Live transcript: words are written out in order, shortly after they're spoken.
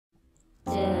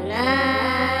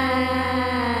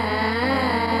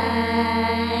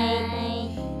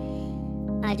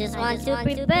want to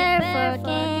prepare for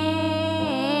camp.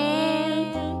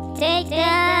 Take the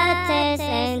test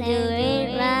and do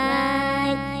it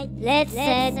right. Let's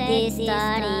set this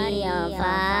study on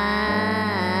fire.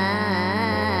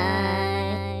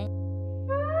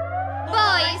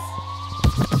 Boys!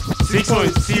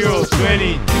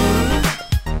 6.022.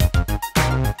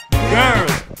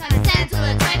 Girls! Times 10 to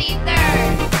the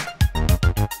 23rd.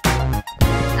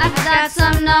 I've got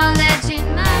some knowledge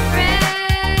in my brain.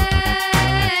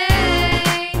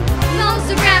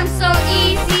 Instagram so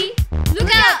easy.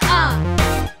 Look out!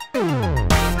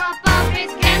 Pop up,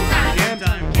 it's camp time. Camp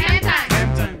time. Camp time. Camp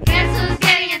time. Guess who's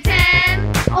getting a 10?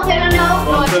 Oh, they don't know,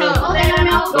 go and tell. Oh, they don't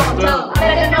know, go and tell. I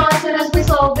better know as soon as we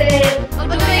solve it. Oh,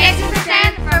 doing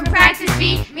exercise from practice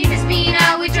B. Mrs.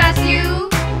 Mina, we trust you.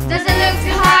 Doesn't look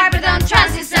too hard, but don't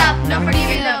trust yourself. Don't forget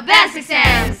the best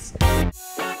exams.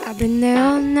 I've been there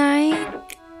all night.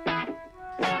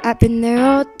 I've been there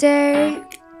all day.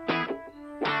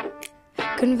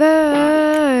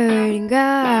 Converting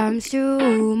grams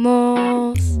to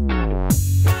moles.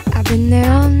 I've been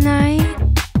there all night.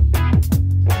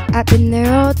 I've been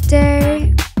there all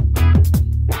day.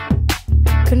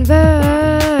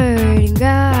 Converting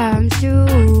grams to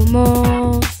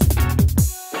moles.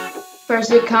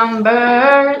 First you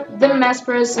convert the mass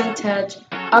percentage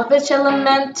of each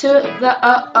element to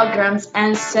the grams,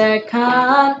 and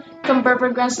second, convert per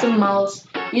grams to moles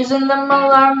using the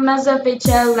molar mass of each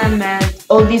element.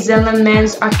 All these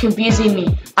elements are confusing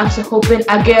me. I'm so hoping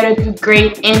I get a good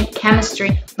grade in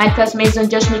chemistry. My classmates don't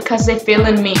judge me cause they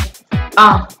feeling me.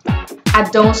 I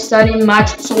don't study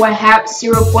much, so I have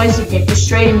 0 points again,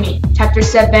 frustrating me. Chapter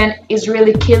 7 is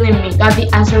really killing me. Got the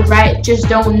answer right, just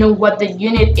don't know what the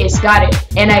unit is. Got it,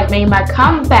 and I made my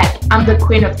comeback. I'm the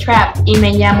queen of trap, y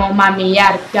me llamo Mami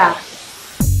Yarka.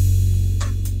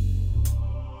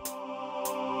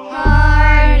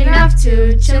 Hard enough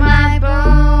to chill my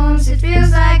bones. It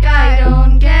feels like I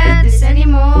don't get this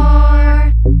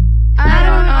anymore. I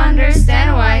don't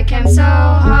understand why chem's so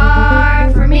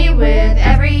hard for me with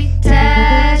every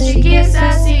test she gives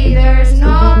us. See, there's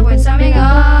no point summing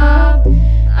up.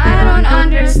 I don't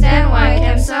understand why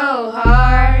chem's so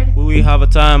hard. Will we have a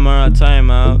time or a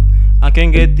timeout? I can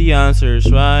get the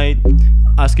answers right.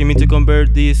 Asking me to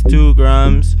convert these 2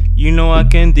 grams. You know I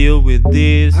can deal with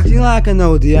this. Acting like I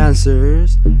know the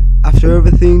answers after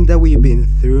everything that we've been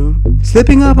through.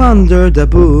 Slipping up under the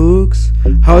books.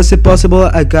 How is it possible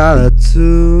I got a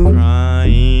 2?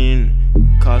 Crying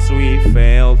cause we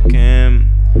failed chem.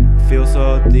 Feel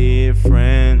so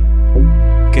different.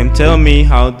 Can tell me,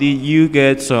 how did you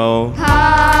get so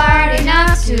Hard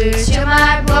enough to chill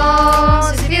my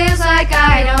bones. It feels like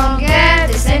I don't get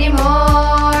this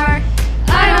anymore.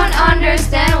 I don't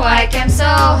understand why chem's so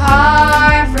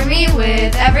hard for me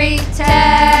with every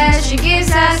test she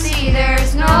gives us. See,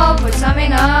 there's no point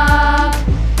summing up.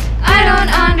 I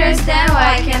don't understand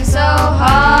why chem's so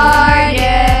hard,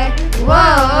 yeah.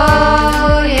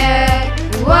 Whoa, yeah.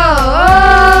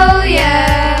 Whoa,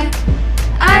 yeah.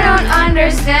 I don't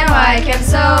understand why chem's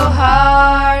so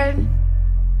hard.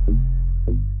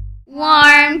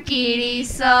 Warm kitty,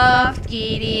 soft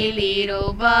kitty,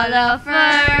 little ball of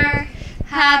fur.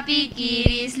 Happy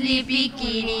kitty, sleepy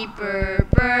kitty, purr,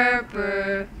 purr,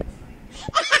 purr.